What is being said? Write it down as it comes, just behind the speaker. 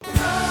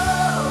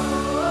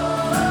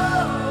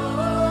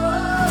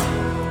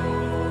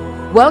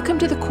Welcome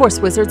to the Course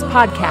Wizards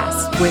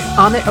podcast with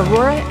Amit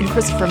Arora and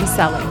Christopher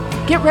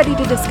Maselli. Get ready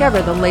to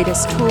discover the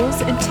latest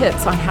tools and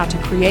tips on how to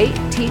create,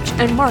 teach,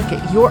 and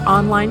market your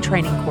online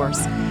training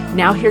course.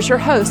 Now here's your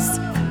hosts,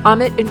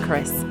 Amit and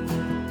Chris.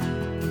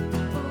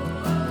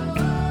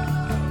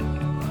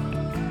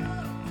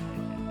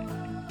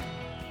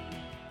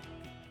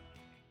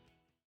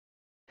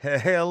 Hey,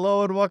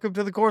 hello and welcome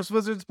to the Course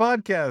Wizards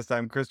podcast.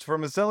 I'm Christopher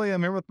Maselli.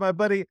 I'm here with my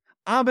buddy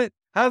Amit.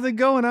 How's it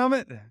going,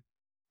 Amit?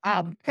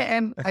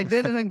 And I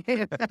did it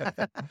again.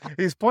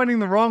 He's pointing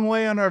the wrong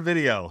way on our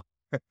video.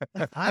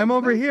 I'm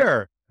over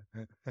here.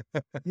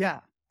 Yeah,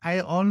 I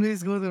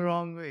always go the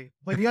wrong way.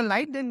 But your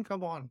light didn't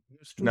come on.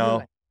 Your studio No,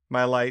 light.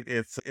 my light,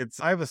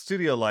 I have a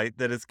studio light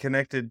that is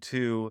connected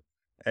to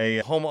a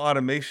home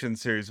automation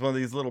series, one of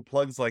these little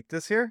plugs like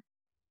this here.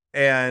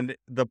 And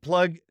the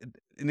plug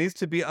it needs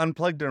to be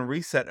unplugged and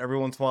reset every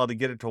once in a while to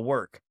get it to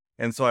work.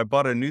 And so I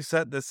bought a new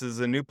set. This is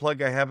a new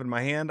plug I have in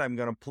my hand. I'm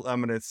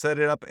gonna set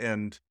it up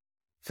and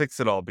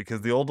fix it all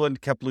because the old one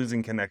kept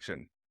losing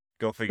connection.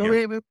 Go figure. So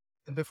wait,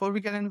 before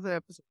we get into the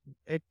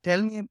episode,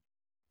 tell me,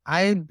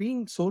 I'm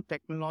being so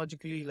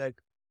technologically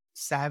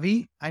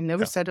savvy. I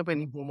never Yeah. set up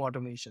any home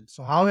automation.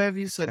 So how have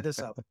you set this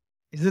up?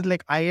 Is it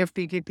like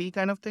IFTTT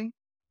kind of thing?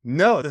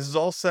 No, this is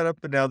all set up.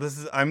 But now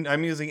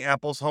I'm using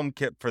Apple's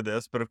HomeKit for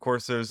this, but of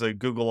course there's a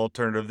Google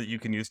alternative that you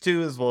can use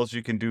too, as well as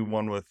you can do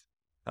one with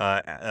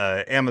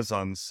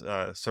Amazon's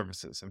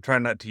services. I'm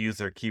trying not to use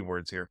their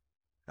keywords here.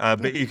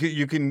 But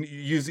you can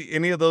use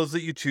any of those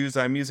that you choose.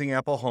 I'm using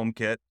Apple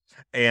HomeKit.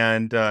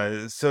 And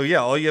so, yeah,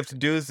 all you have to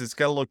do is it's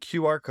got a little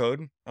QR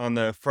code on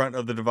the front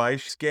of the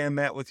device. Scan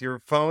that with your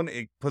phone.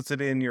 It puts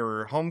it in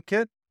your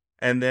HomeKit.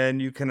 And then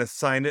you can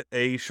assign it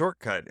a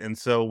shortcut. And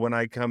so when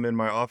I come in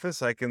my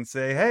office, I can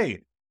say,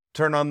 hey,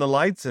 turn on the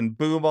lights, and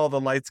boom, all the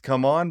lights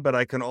come on. But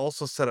I can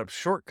also set up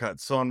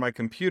shortcuts. So on my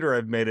computer,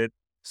 I've made it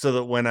so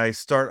that when I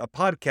start a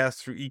podcast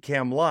through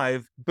Ecamm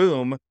Live,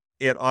 boom,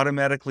 it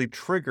automatically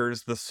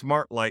triggers the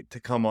smart light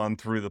to come on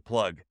through the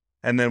plug.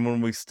 And then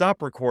when we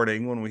stop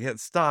recording, when we hit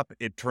stop,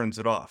 it turns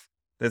it off.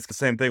 It's the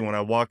same thing. When I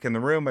walk in the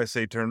room, I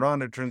say turn it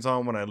on, it turns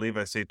on. When I leave,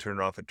 I say turn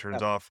it off, it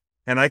turns off.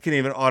 And I can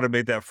even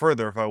automate that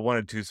further if I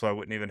wanted to, so I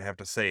wouldn't even have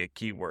to say a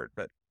keyword.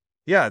 But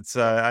yeah, it's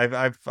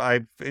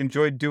I've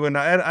enjoyed doing.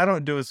 I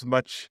don't do as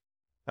much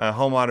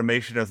home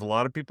automation as a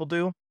lot of people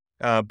do,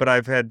 but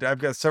I've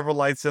got several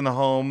lights in the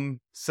home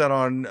set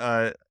on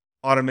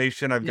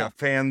automation. I've got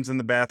fans in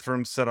the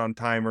bathroom set on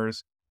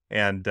timers,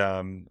 and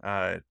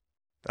I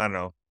don't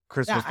know,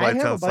 Christmas I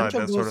lights have a outside, bunch of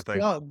that those sort of thing.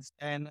 plugs,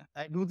 and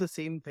I do the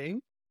same thing,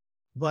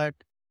 but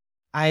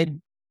I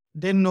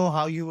didn't know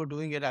how you were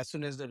doing it as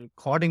soon as the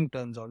recording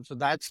turns on. So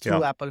that's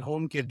through Apple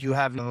HomeKit. You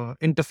have an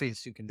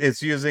interface you can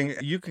do.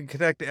 You can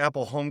connect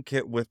Apple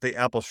HomeKit with the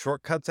Apple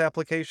Shortcuts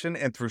application,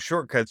 and through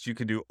Shortcuts, you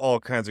can do all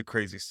kinds of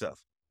crazy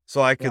stuff.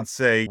 So I could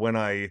say, when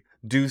I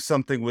do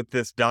something with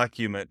this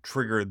document,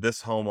 trigger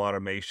this home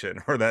automation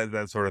or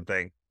that sort of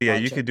thing. Yeah,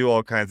 you Gotcha. could do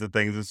all kinds of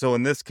things. And so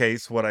in this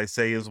case, what I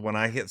say is when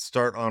I hit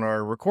start on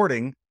our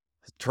recording,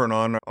 turn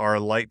on our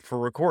light for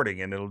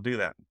recording, and it'll do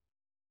that.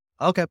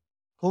 Okay,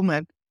 cool,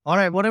 man. All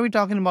right, what are we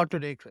talking about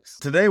today, Chris?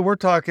 Today, we're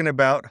talking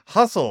about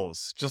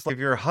hustles. Just like if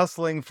you're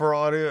hustling for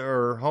audio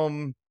or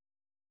home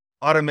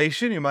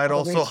automation, you might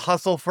also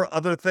hustle for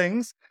other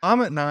things.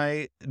 Amit and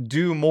I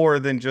do more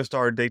than just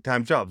our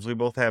daytime jobs. We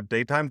both have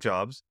daytime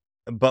jobs,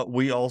 but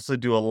we also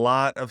do a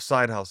lot of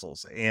side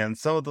hustles. And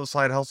some of those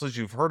side hustles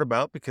you've heard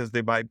about because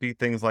they might be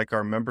things like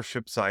our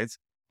membership sites.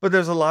 But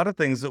there's a lot of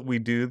things that we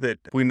do that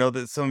we know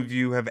that some of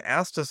you have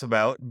asked us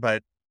about,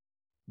 but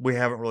we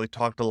haven't really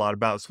talked a lot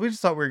about. So we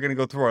just thought we were going to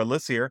go through our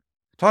list here,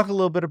 talk a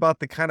little bit about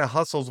the kind of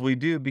hustles we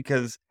do,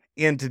 because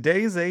in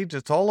today's age,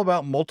 it's all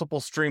about multiple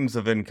streams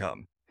of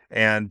income.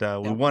 And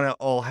we want to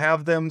all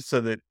have them so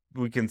that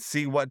we can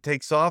see what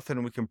takes off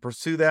and we can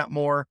pursue that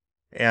more.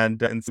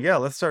 And so, yeah,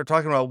 let's start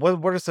talking about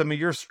what are some of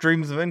your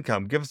streams of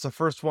income. Give us the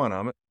first one,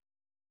 Amit.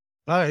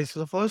 All right, so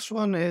the first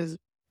one is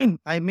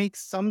I make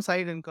some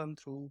side income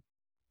through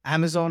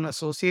Amazon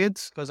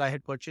Associates because I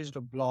had purchased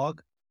a blog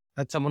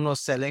that someone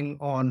was selling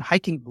on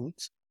hiking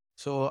boots.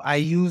 So I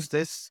use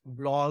this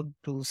blog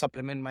to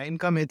supplement my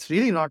income. It's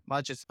really not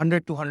much. It's under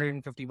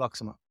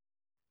 $250 a month.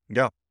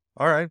 Yeah.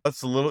 All right.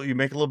 That's you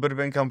make a little bit of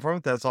income from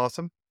it. That's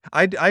awesome.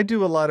 I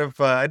do a lot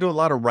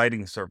of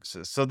writing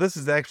services. So this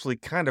is actually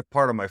kind of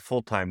part of my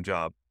full-time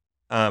job.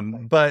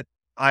 But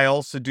I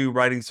also do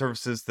writing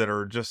services that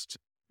are just,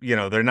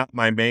 they're not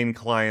my main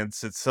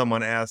clients. It's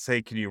someone asks,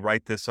 hey, can you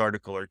write this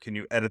article, or can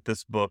you edit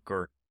this book,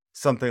 or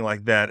something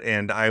like that?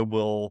 And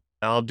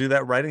I'll do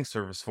that writing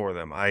service for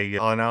them.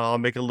 I'll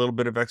make a little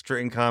bit of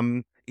extra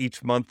income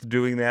each month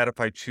doing that if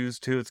I choose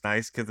to. It's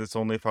nice because it's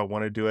only if I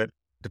want to do it.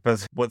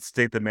 Depends what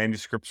state the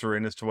manuscripts are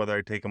in as to whether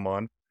I take them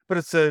on. But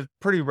it's a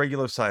pretty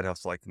regular side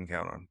hustle I can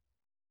count on.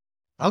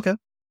 Okay.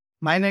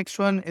 My next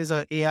one is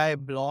an AI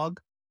blog.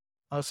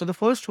 So the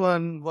first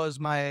one was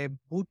my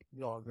boot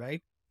blog,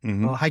 right?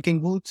 Hiking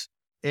boots.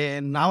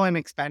 And now I'm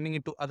expanding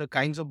it to other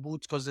kinds of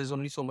boots because there's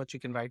only so much you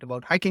can write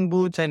about hiking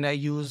boots. And I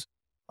use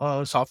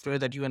software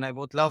that you and I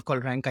both love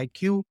called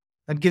RankIQ.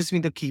 that gives me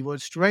the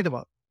keywords to write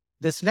about.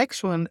 This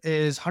next one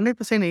is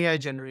 100% AI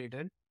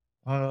generated.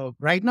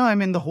 Right now,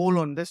 I'm in the hole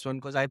on this one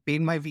because I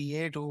paid my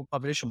VA to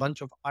publish a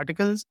bunch of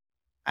articles.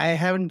 I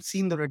haven't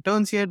seen the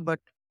returns yet, but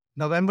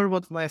November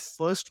was my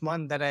first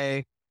month that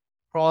I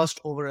crossed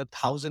over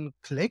 1,000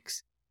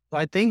 clicks. So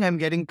I think I'm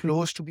getting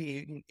close to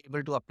being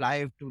able to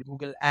apply to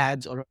Google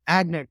Ads or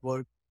Ad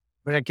Network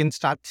where I can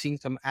start seeing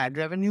some ad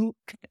revenue.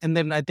 And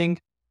then I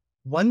think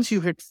once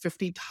you hit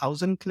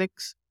 50,000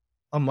 clicks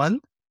a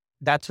month,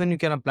 that's when you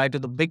can apply to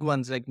the big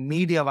ones like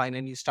Mediavine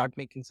and you start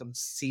making some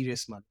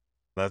serious money.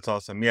 That's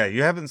awesome. Yeah,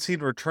 you haven't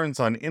seen returns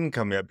on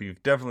income yet, but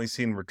you've definitely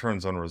seen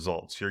returns on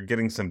results. You're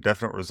getting some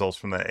definite results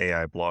from that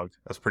AI blog.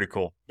 That's pretty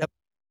cool. Yep.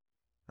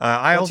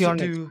 I What's also your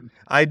next do one?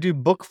 I do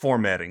book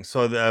formatting.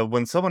 So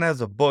when someone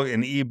has a book,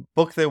 an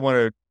ebook they want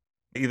to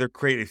either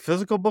create a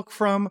physical book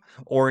from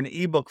or an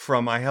ebook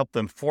from, I help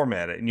them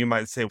format it. And you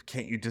might say, well,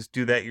 can't you just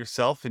do that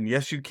yourself? And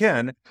yes, you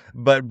can.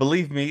 But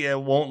believe me,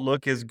 it won't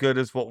look as good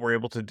as what we're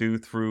able to do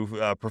through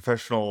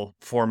professional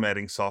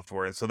formatting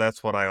software. And so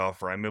that's what I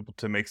offer. I'm able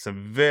to make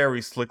some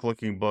very slick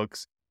looking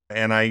books.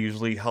 And I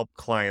usually help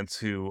clients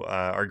who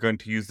are going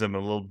to use them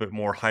in a little bit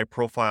more high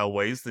profile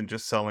ways than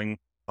just selling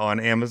on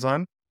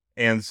Amazon.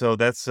 And so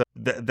that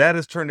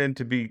has turned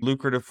into be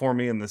lucrative for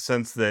me in the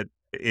sense that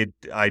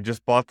I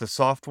just bought the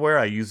software.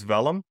 I use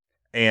Vellum,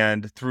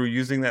 and through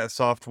using that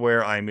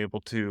software, I'm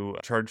able to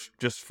charge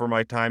just for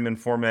my time in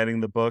formatting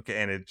the book,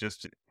 and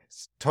it's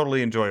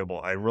totally enjoyable.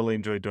 I really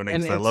enjoy doing it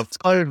And because I love it's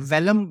called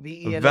Vellum,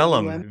 Vellum.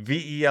 Vellum,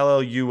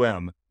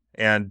 Vellum,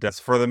 and it's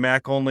for the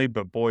Mac only.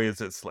 But boy,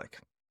 is it slick!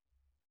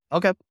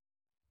 Okay.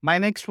 My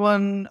next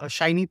one, a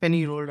shiny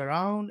penny rolled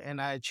around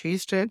and I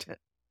chased it.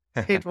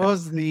 It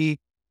was the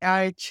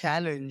AI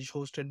challenge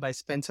hosted by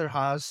Spencer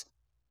Haas,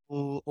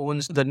 who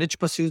owns the Niche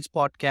Pursuits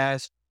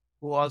podcast,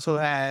 who also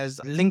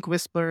has Link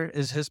Whisper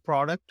is his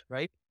product,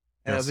 right?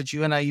 Yes. Which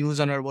you and I use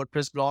on our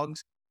WordPress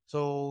blogs.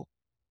 So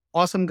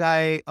awesome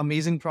guy,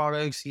 amazing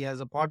products. He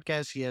has a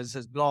podcast, he has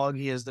his blog,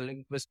 he has the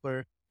Link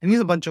Whisper, and he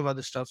has a bunch of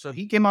other stuff. So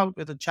he came out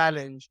with a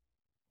challenge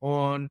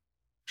on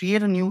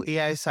create a new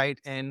AI site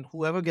and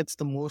whoever gets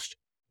the most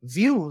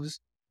views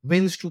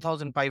wins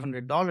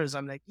 $2,500.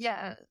 I'm like,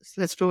 yes,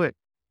 let's do it.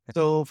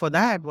 So for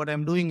that, what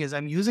I'm doing is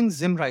I'm using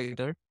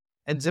ZimWriter,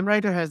 and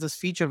ZimWriter has this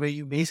feature where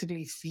you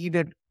basically feed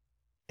it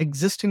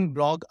existing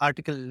blog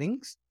article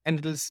links and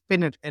it'll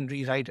spin it and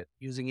rewrite it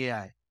using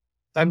AI.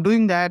 So I'm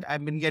doing that.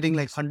 I've been getting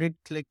like 100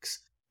 clicks,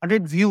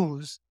 100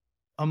 views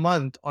a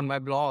month on my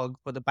blog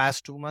for the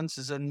past 2 months.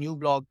 Is a new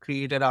blog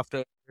created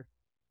after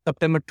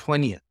September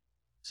 20th.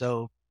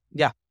 So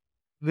yeah,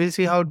 we'll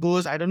see how it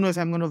goes. I don't know if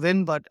I'm going to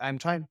win, but I'm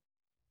trying.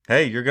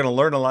 Hey, you're going to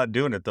learn a lot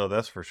doing it, though.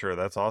 That's for sure.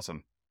 That's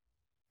awesome.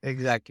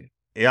 Exactly.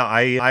 Yeah,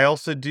 I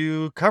also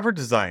do cover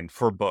design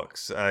for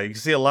books. You can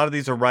see a lot of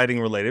these are writing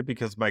related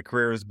because my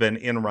career has been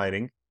in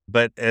writing.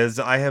 But as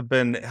I have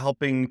been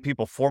helping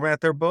people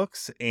format their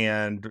books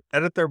and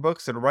edit their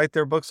books and write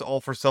their books,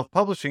 all for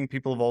self-publishing,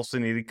 people have also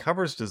needed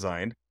covers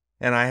designed.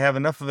 And I have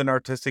enough of an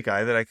artistic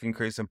eye that I can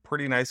create some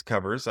pretty nice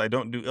covers. I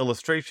don't do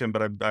illustration,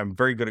 but I'm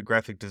very good at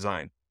graphic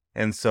design.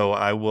 And so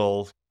I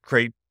will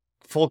create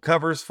full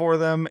covers for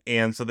them,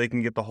 and so they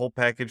can get the whole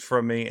package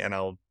from me, and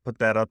I'll put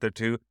that out there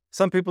too.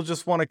 Some people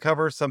just want a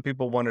cover. Some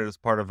people want it as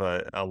part of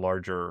a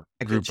larger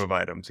group Package. of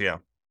items. Yeah.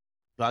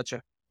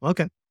 Gotcha.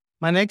 Okay.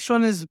 My next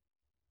one is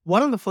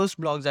one of the first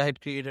blogs I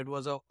had created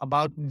was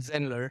about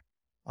Zenler.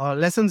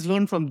 Lessons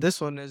learned from this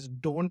one is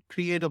don't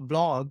create a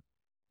blog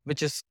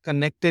which is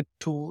connected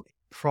to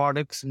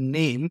product's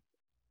name.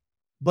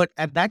 But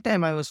at that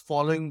time, I was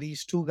following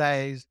these two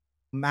guys,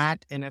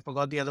 Matt, and I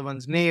forgot the other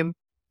one's name,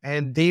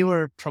 and they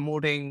were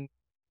promoting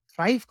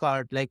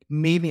Thrivecart like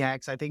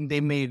maniacs. I think they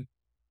made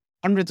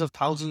hundreds of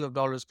thousands of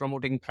dollars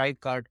promoting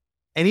Thrivecart.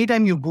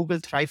 Anytime you Google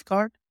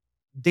Thrivecart,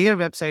 their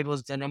website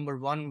was the number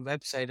one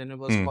website, and it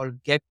was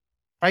called Get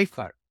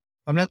Thrivecart.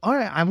 I'm like, all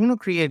right, I'm going to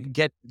create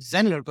Get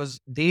Zenler because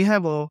they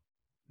have a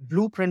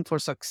blueprint for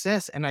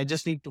success and I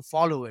just need to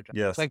follow it.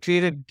 Yes. So I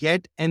created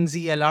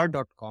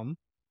getnzlr.com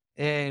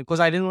because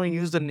I didn't want to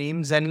use the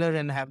name Zenler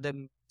and have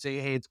them say,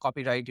 hey, it's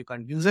copyright, you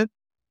can't use it.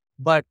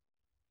 But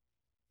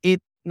it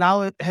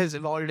has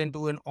evolved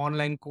into an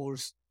online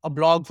course, a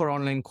blog for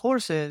online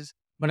courses,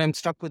 but I'm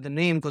stuck with the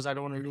name because I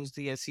don't want to lose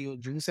the SEO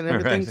juice and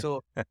everything. Right.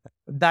 So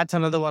that's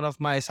another one of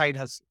my side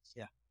hustles.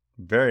 Yeah.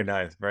 Very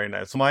nice. Very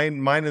nice. So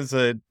mine is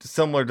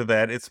similar to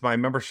that. It's my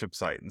membership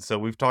site. And so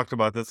we've talked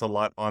about this a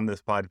lot on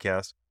this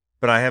podcast,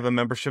 but I have a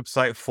membership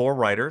site for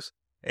writers,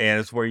 and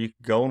it's where you can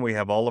go and we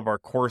have all of our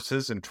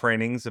courses and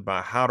trainings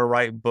about how to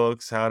write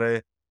books, how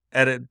to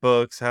edit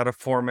books, how to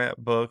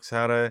format books,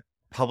 how to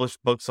publish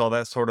books, all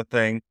that sort of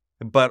thing.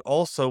 But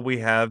also we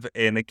have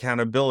an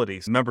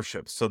accountability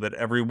membership so that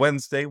every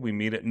Wednesday we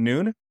meet at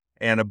noon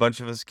and a bunch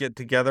of us get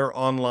together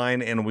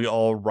online and we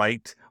all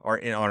write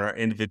on our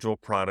individual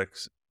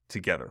products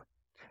together.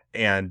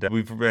 And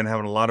we've been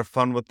having a lot of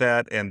fun with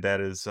that. And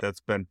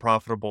that's been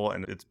profitable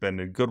and it's been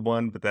a good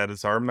one, but that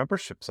is our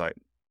membership site.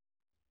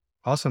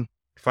 Awesome.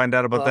 Find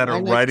out about that my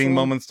at next one-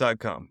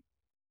 writingmoments.com.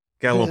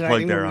 Got a little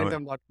plug there on it.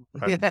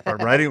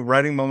 writingmomentum.com.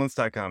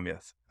 Writingmoments.com,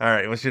 yes. All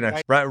right, what's your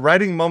next?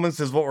 Writing Moments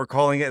is what we're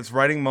calling it. It's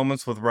Writing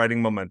Moments with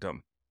Writing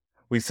Momentum.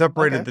 We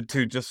separated the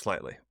two just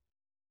slightly.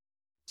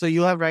 So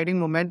you have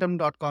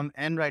writingmomentum.com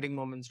and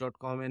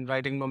writingmoments.com and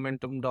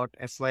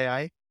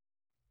writingmomentum.fyi.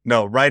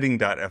 No,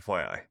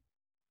 writing.fyi.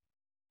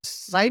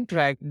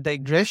 Sidetrack,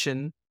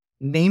 digression,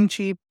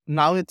 Namecheap,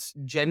 now it's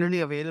generally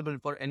available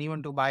for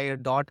anyone to buy a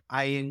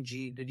 .ing.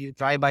 Did you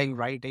try buying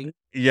writing?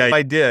 Yeah,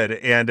 I did.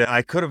 And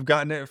I could have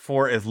gotten it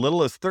for as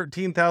little as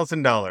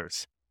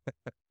 $13,000.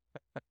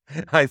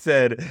 I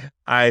said,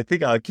 I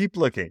think I'll keep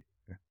looking.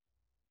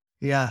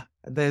 Yeah,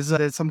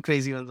 there's some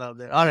crazy ones out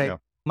there. All right. Yeah.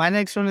 My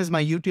next one is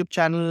my YouTube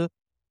channel.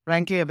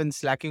 Frankly, I've been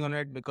slacking on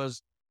it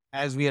because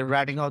as we are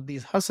ratting out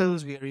these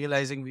hustles, we are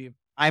realizing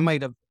I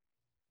might have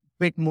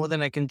bit more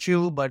than I can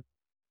chew, but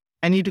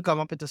I need to come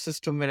up with a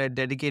system where I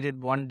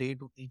dedicated one day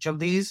to each of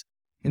these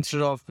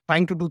instead of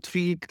trying to do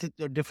three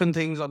different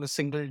things on a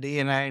single day.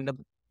 And I end up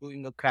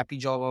doing a crappy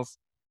job of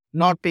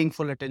not paying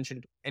full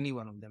attention to any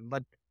one of them.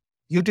 But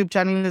YouTube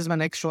channel is my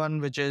next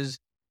one, which is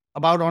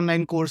about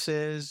online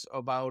courses,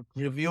 about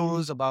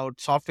reviews,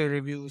 about software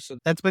reviews. So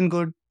that's been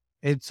good.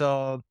 It's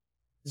a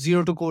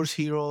Zero to Course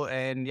Hero.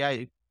 And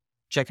yeah,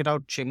 check it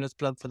out. Shameless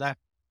plug for that.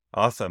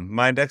 Awesome.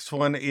 My next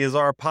one is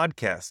our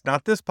podcast.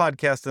 Not this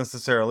podcast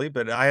necessarily,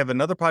 but I have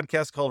another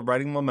podcast called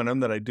Writing Momentum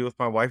that I do with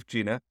my wife,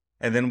 Gina.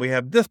 And then we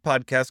have this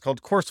podcast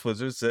called Course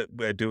Wizards that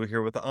I do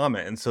here with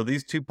Amit. And so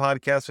these two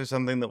podcasts are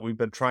something that we've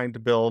been trying to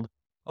build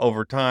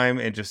over time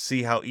and just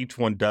see how each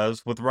one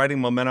does. With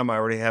Writing Momentum, I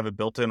already have a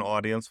built-in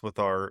audience with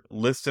our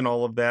list and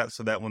all of that.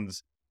 So that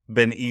one's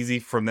been easy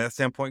from that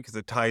standpoint because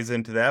it ties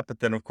into that. But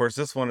then, of course,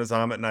 this one is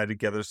Amit and I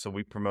together, so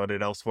we promote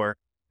it elsewhere.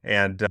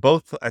 And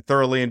both I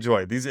thoroughly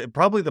enjoy. These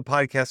probably the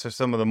podcasts are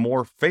some of the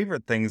more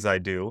favorite things I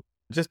do,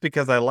 just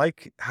because I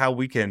like how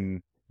we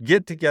can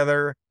get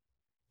together,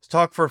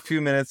 talk for a few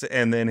minutes,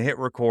 and then hit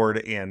record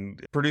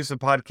and produce a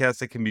podcast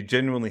that can be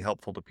genuinely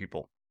helpful to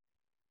people.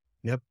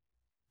 Yep.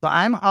 So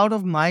I'm out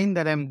of mine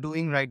that I'm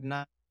doing right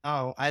now.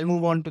 I'll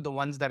move on to the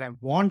ones that I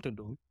want to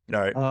do.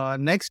 All right.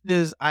 Next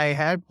is I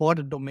had bought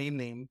a domain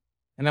name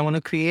and I want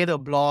to create a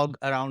blog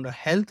around a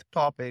health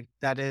topic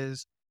that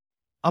is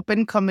up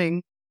and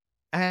coming.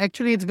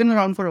 Actually, it's been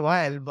around for a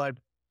while, but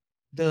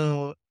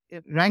the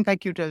Rank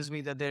IQ tells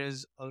me that there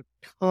is a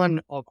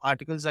ton of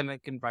articles that I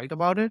can write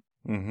about it.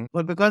 Mm-hmm.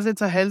 But because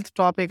it's a health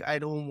topic,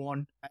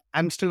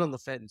 I'm still on the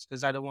fence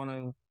because I don't want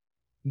to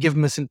give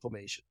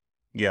misinformation.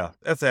 Yeah,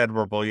 that's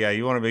admirable. Yeah,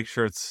 you want to make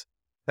sure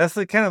that's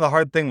the kind of the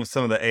hard thing with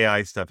some of the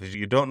AI stuff is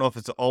you don't know if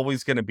it's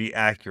always going to be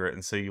accurate.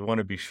 And so you want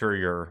to be sure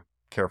you're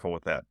careful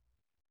with that.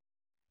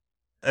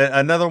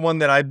 Another one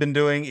that I've been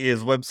doing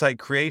is website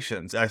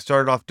creations. I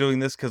started off doing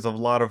this because a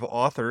lot of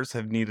authors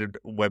have needed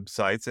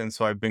websites. And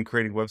so I've been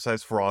creating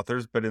websites for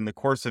authors. But in the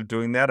course of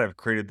doing that, I've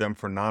created them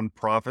for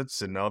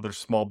nonprofits and other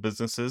small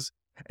businesses.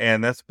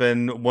 And that's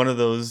been one of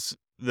those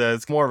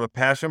that's more of a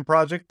passion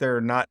project.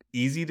 They're not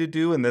easy to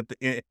do and that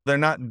they're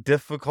not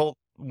difficult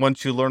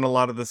once you learn a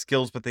lot of the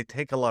skills, but they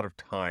take a lot of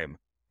time.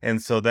 And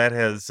so that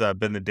has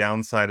been the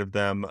downside of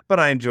them,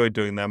 but I enjoy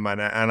doing them.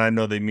 And I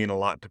know they mean a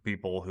lot to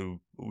people who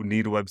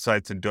need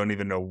websites and don't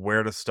even know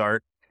where to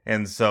start.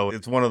 And so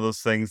it's one of those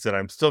things that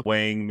I'm still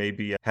weighing,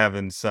 maybe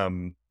having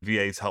some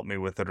VAs help me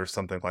with it or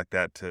something like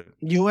that.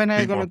 You and I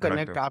be are going more to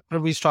connect productive. after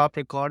we stop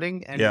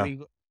recording. And Yeah.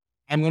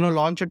 I'm going to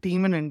launch a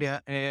team in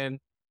India and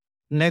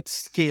let's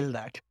scale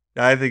that.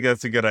 I think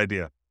that's a good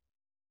idea.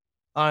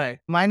 All right.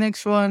 My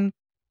next one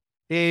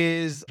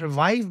is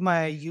revive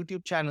my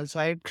YouTube channel. So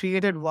I had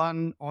created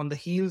one on the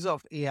heels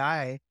of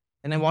AI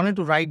and I wanted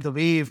to ride the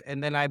wave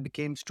and then I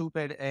became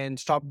stupid and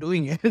stopped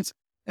doing it.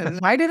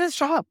 And why did it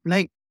stop?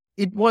 Like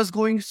it was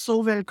going so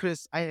well,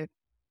 Chris.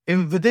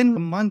 Within a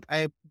month,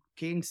 I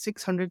gained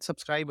 600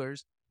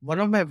 subscribers. One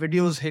of my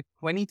videos hit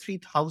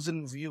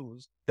 23,000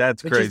 views.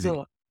 That's which crazy.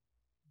 is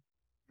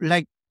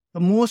the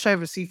most I've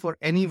received for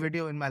any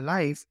video in my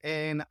life.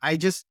 And I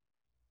just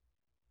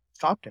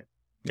stopped it.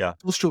 Yeah.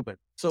 So stupid.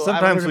 So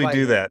sometimes we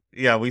do that.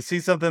 Yeah, we see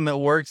something that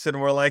works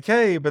and we're like,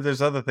 hey, but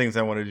there's other things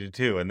I want to do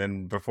too. And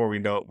then before we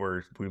know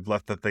it, we've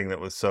left the thing that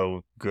was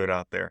so good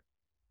out there.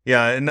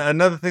 Yeah, and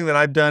another thing that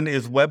I've done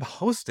is web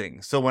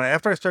hosting. So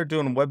after I started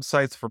doing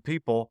websites for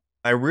people,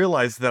 I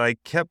realized that I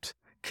kept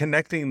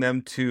connecting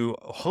them to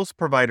host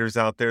providers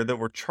out there that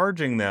were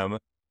charging them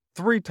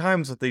 3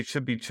 times what they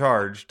should be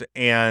charged,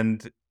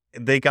 and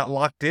they got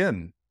locked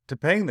in to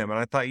paying them. And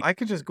I thought I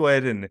could just go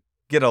ahead and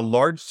get a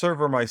large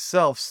server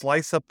myself,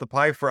 slice up the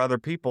pie for other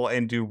people,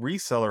 and do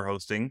reseller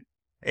hosting.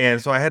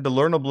 And so I had to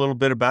learn a little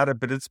bit about it,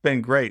 but it's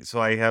been great. So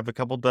I have a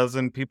couple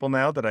dozen people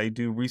now that I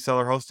do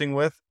reseller hosting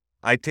with.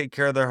 I take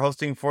care of their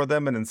hosting for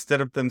them, and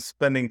instead of them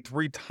spending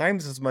 3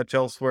 times as much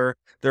elsewhere,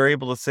 they're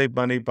able to save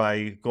money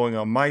by going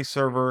on my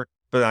server,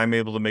 but I'm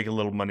able to make a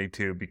little money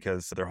too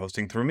because they're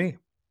hosting through me.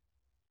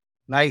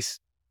 Nice.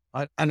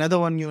 Another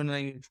one you and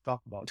I need to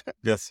talk about.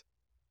 Yes.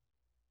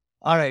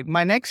 All right.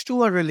 My next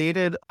 2 are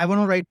related. I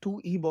want to write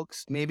 2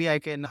 ebooks. Maybe I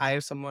can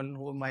hire someone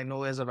whom I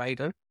know as a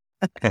writer.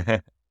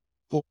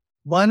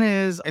 One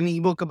is an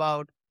ebook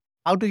about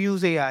how to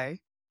use AI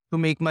to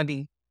make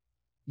money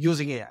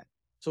using AI.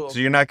 So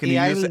you're not going to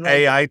AI use will write-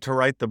 AI to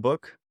write the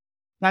book?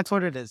 That's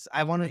what it is.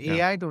 I want Yeah.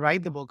 AI to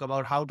write the book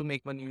about how to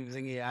make money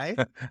using AI.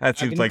 That I've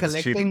seems been like it's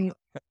cheap. collecting.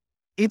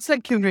 It's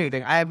like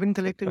curating. I have been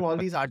collecting all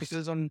these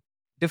articles on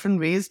different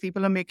ways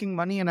people are making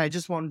money, and I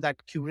just want that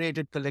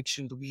curated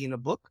collection to be in a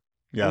book.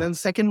 Yeah. And then the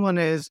second one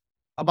is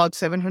about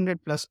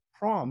 700 plus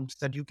prompts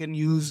that you can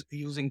use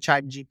using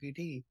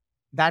ChatGPT.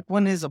 That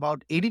one is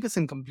about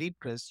 80% complete,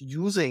 Chris,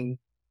 using,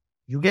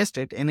 you guessed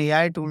it, an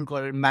AI tool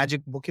called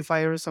Magic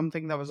Bookify or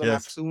something that was on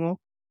Yes. AppSumo.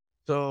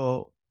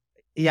 So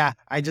yeah,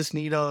 I just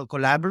need a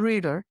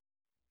collaborator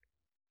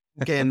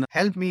who can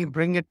help me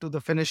bring it to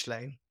the finish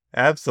line.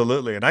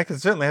 Absolutely. And I can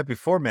certainly help you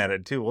format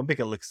it too. We'll make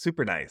it look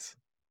super nice.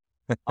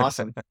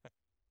 Awesome.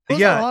 Those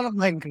Yeah. are a lot of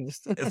mine,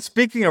 Chris.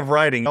 Speaking of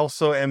writing, I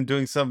also am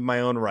doing some of my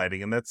own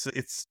writing, and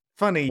it's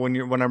funny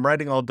when I'm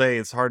writing all day,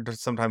 it's hard to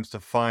sometimes to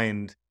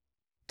find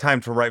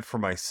time to write for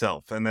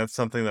myself, and that's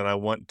something that I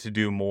want to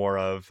do more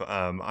of.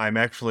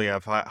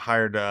 I've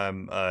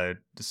hired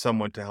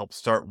someone to help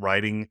start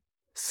writing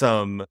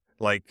some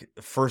like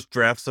first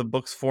drafts of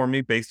books for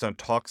me based on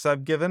talks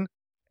I've given,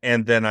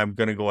 and then I'm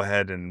going to go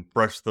ahead and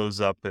brush those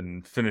up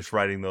and finish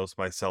writing those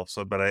myself.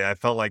 But I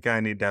felt like I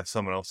need to have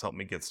someone else help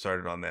me get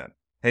started on that.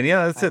 And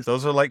yeah, that's it.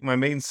 Those are like my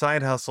main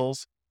side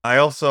hustles.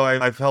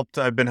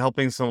 I've been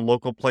helping some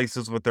local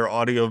places with their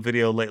audio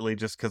video lately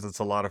just because it's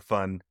a lot of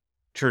fun.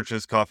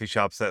 Churches, coffee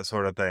shops, that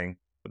sort of thing.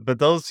 But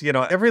those,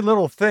 every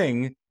little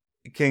thing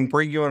can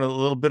bring you in a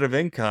little bit of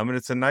income, and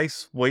it's a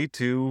nice way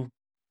to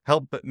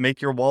help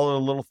make your wallet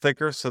a little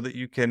thicker so that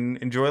you can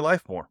enjoy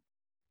life more.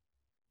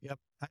 Yep.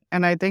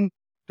 And I think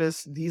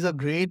these are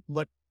great,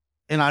 but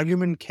an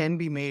argument can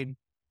be made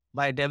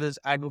by devil's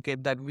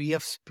advocate that we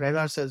have spread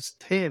ourselves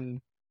thin.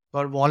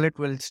 Our wallet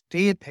will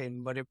stay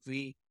thin, but if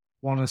we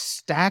want to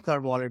stack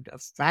our wallet, a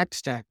fat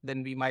stack,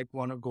 then we might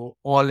want to go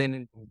all in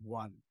into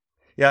one.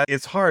 Yeah,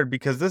 it's hard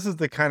because this is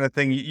the kind of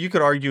thing you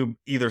could argue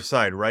either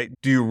side, right?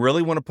 Do you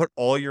really want to put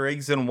all your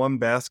eggs in one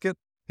basket?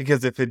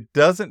 Because if it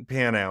doesn't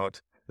pan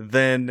out,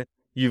 then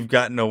you've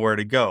got nowhere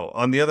to go.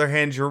 On the other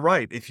hand, you're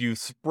right. If you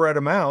spread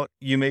them out,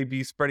 you may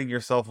be spreading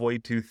yourself way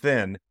too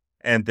thin,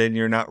 and then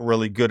you're not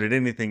really good at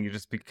anything. You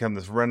just become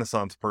this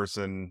Renaissance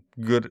person,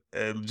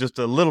 just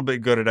a little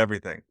bit good at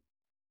everything.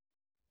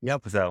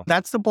 Yep. So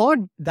That's the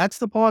pod.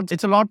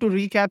 It's a lot to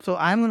recap, so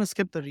I'm going to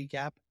skip the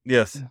recap.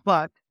 yes,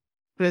 But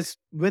Chris,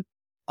 with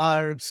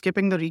our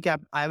skipping the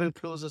recap, I will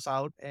close us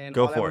out. And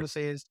Go all I for want it. to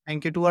say is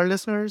thank you to our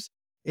listeners.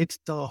 It's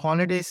the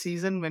holiday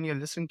season when you're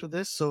listening to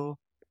this. So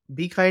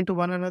be kind to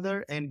one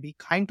another and be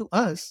kind to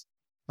us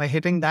by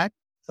hitting that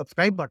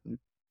subscribe button.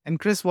 And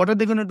Chris, what are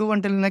they going to do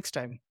until next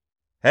time?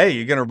 hey,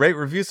 you're gonna rate,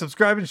 review,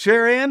 subscribe, and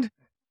share, and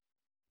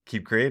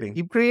keep creating.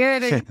 Keep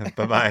creating.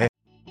 Bye-bye.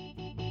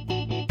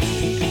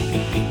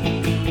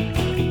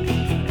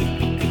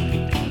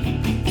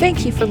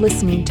 Thank you for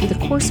listening to the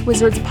Course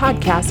Wizards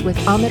podcast with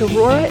Amit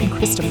Arora and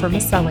Christopher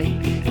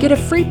Maselli. Get a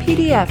free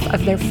PDF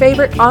of their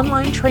favorite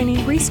online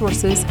training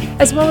resources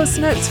as well as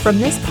notes from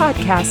this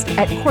podcast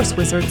at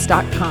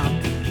coursewizards.com.